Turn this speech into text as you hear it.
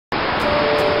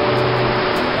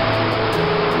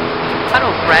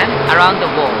fellow friends around the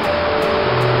world.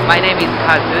 My name is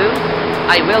Kazu.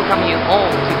 I welcome you all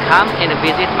to come and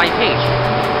visit my page.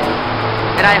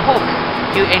 And I hope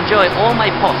you enjoy all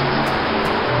my posts,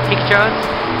 pictures,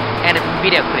 and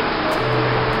video clips.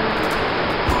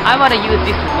 I want to use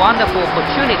this wonderful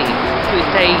opportunity to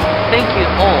say thank you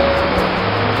all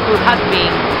who have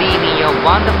been leaving your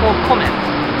wonderful comments,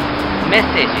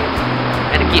 messages,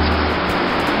 and gifts.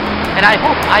 And I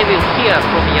hope I will hear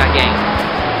from you again.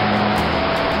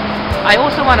 I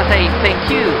also want to say thank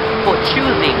you for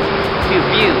choosing to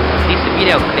view this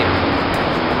video clip.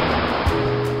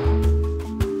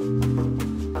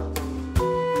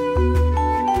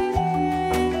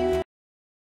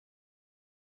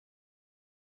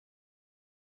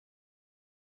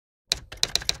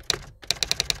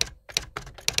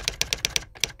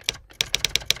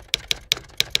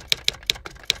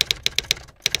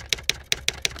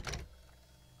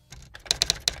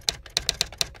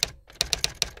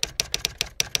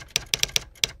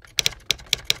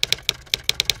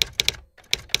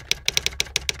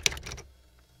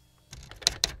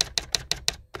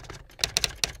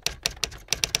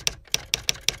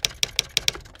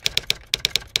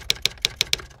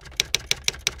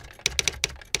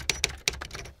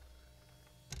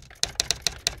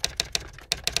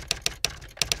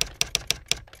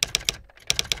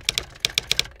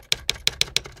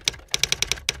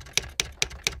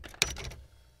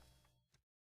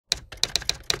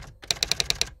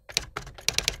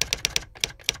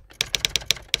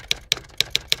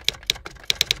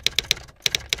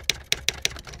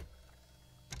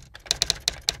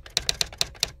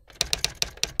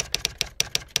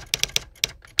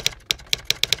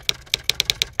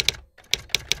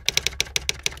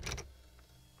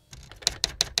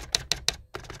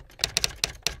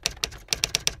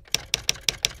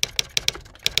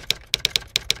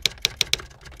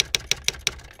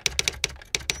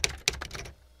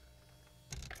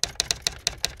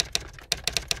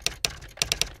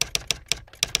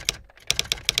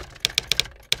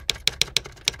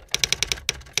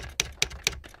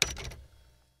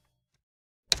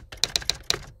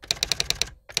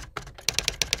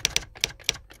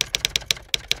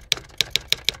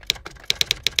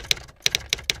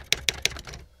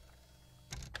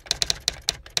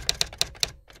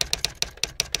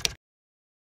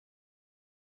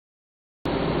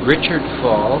 Richard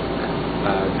Falk,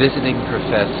 visiting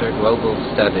professor, Global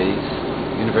Studies,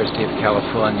 University of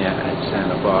California at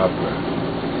Santa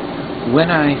Barbara.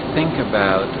 When I think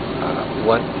about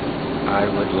what I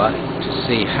would like to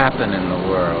see happen in the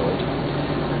world,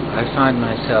 I find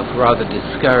myself rather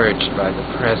discouraged by the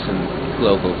present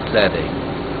global setting.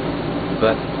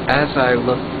 But as I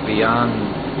look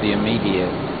beyond the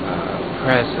immediate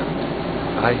present,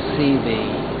 I see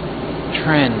the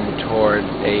trend toward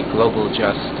a global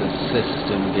justice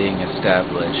system being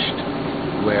established,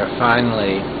 where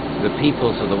finally the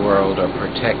peoples of the world are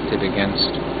protected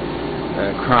against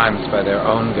crimes by their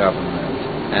own government,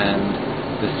 and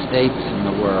the states in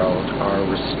the world are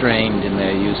restrained in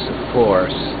their use of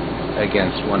force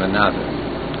against one another.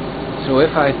 So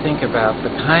if I think about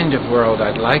the kind of world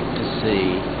I'd like to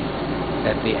see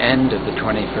at the end of the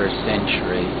 21st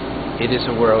century, it is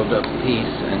a world of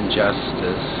peace and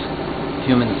justice,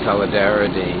 human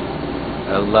solidarity,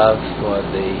 a love for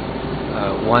the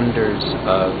wonders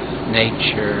of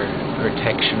nature,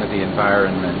 protection of the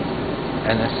environment,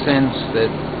 and a sense that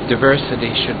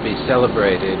diversity should be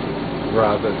celebrated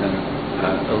rather than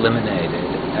eliminated,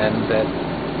 and that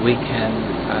we can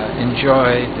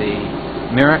enjoy the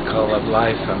miracle of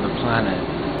life on the planet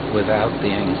without the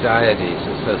anxieties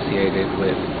associated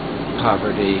with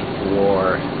poverty,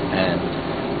 war, and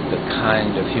the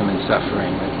kind of human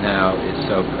suffering that now is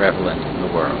so prevalent in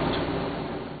the world.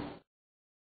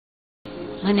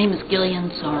 My name is Gillian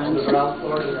Sorensen.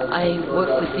 I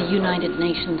work with the United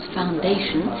Nations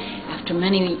Foundation after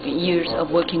many years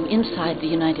of working inside the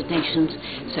United Nations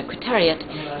Secretariat,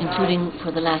 including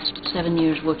for the last 7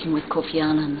 years working with Kofi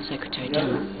Annan, the Secretary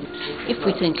General. If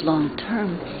we think long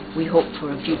term, we hope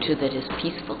for a future that is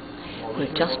peaceful,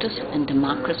 where justice and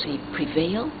democracy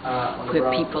prevail, where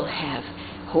people have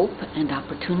hope and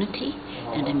opportunity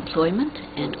and employment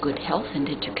and good health and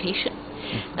education.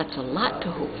 That's a lot to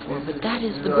hope for, but that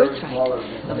is the birthright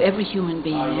of every human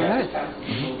being on earth.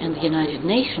 And the United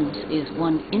Nations is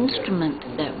one instrument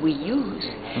that we use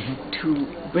to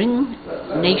bring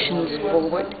nations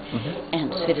forward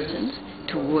and citizens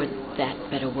toward that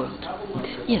better world.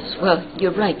 Yes, well,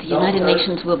 you're right. The United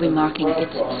Nations will be marking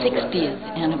its 60th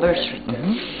anniversary.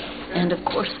 And of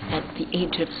course, at the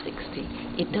age of 60,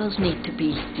 it does need to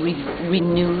be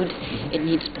renewed. It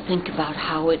needs to think about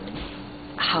how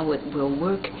how it will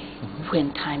work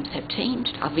when times have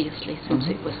changed, obviously, since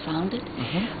it was founded.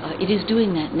 It is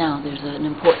doing that now. There's an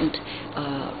important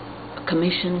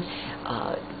commission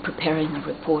preparing a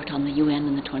report on the UN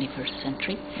in the 21st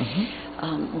century.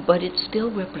 But it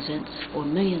still represents for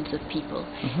millions of people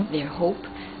their hope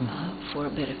for a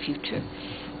better future.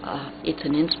 It's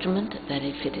an instrument that,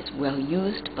 if it is well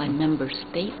used by member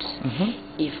states,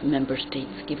 if member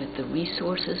states give it the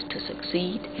resources to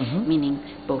succeed, meaning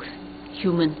both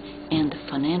human and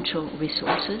financial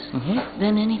resources,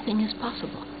 then anything is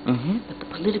possible. But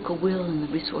the political will and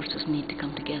the resources need to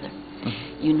come together.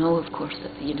 You know, of course,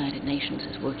 that the United Nations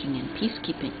is working in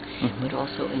peacekeeping, but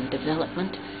also in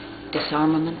development,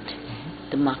 disarmament,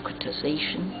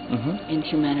 democratization, in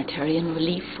humanitarian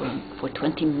relief for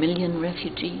 20 million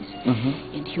refugees,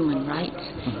 in human rights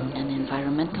and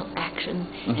environmental action,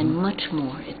 and much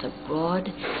more. It's a broad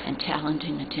and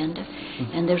challenging agenda,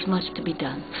 and there's much to be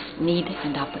done. Need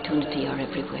and opportunity are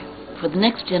everywhere. For the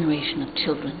next generation of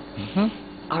children,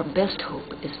 our best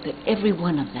hope is that every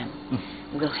one of them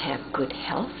will have good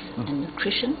health and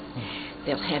nutrition.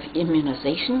 They'll have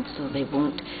immunization so they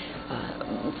won't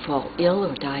fall ill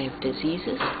or die of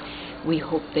diseases. We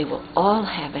hope they will all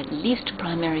have at least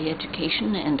primary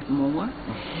education and more.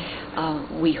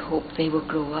 We hope they will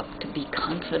grow up to be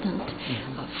confident,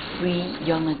 free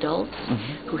young adults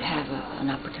who have an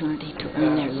opportunity to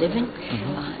earn their living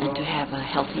and to have a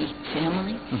healthy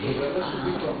family.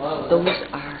 Those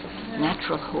are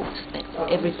natural hopes that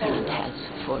every parent has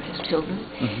for his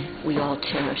children. We all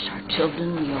cherish our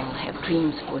children. We all have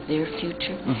dreams for their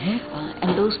future.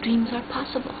 And those dreams are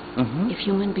possible if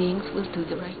human beings will do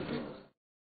the right thing.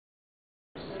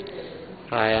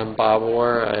 Hi, I'm Bob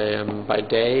Orr. I am by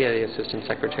day the Assistant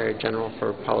Secretary General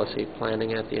for Policy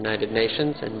Planning at the United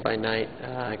Nations, and by night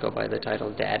I go by the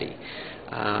title Daddy.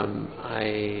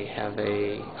 I have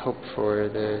a hope for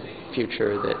the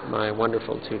future that my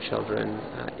wonderful two children,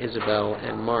 Isabel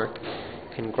and Mark,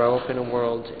 can grow up in a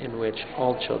world in which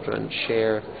all children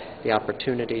share the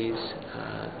opportunities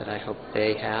that I hope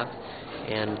they have,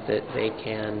 and that they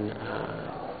can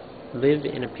live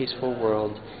in a peaceful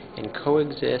world and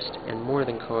coexist, and more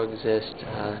than coexist,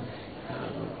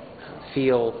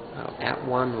 feel at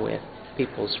one with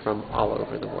peoples from all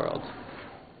over the world.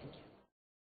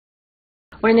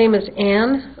 My name is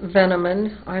Ann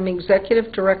Veneman. I'm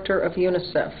Executive Director of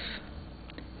UNICEF.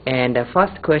 And the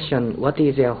first question, what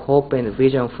is your hope and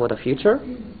vision for the future?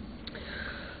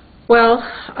 Well,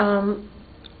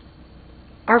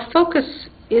 our focus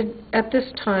at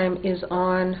this time is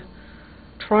on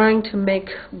trying to make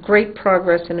great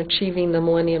progress in achieving the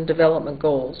Millennium Development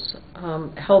Goals,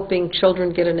 helping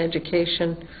children get an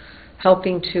education,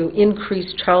 helping to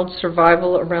increase child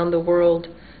survival around the world,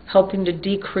 helping to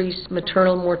decrease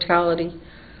maternal mortality,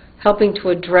 helping to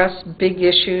address big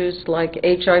issues like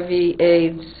HIV,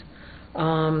 AIDS,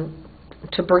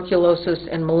 tuberculosis,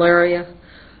 and malaria,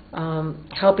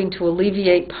 helping to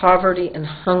alleviate poverty and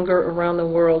hunger around the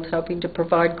world, helping to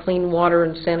provide clean water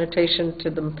and sanitation to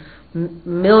the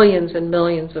millions and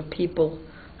millions of people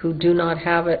who do not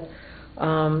have it.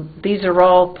 These are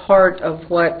all part of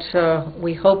what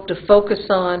we hope to focus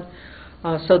on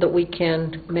so that we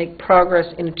can make progress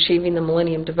in achieving the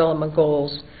Millennium Development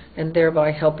Goals and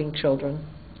thereby helping children.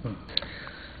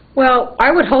 Well,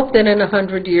 I would hope that in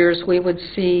 100 years we would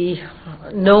see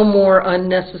no more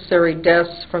unnecessary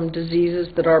deaths from diseases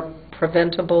that are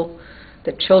preventable,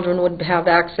 that children would have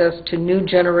access to new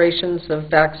generations of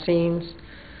vaccines,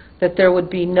 that there would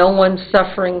be no one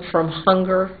suffering from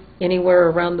hunger anywhere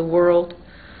around the world,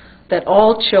 that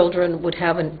all children would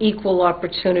have an equal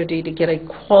opportunity to get a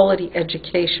quality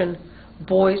education,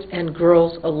 boys and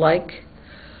girls alike,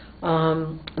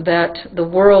 that the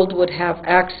world would have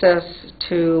access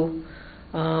to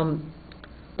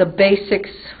the basics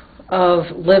of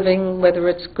living, whether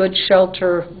it's good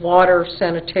shelter, water,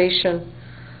 sanitation.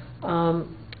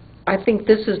 I think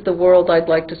this is the world I'd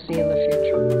like to see in the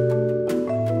future.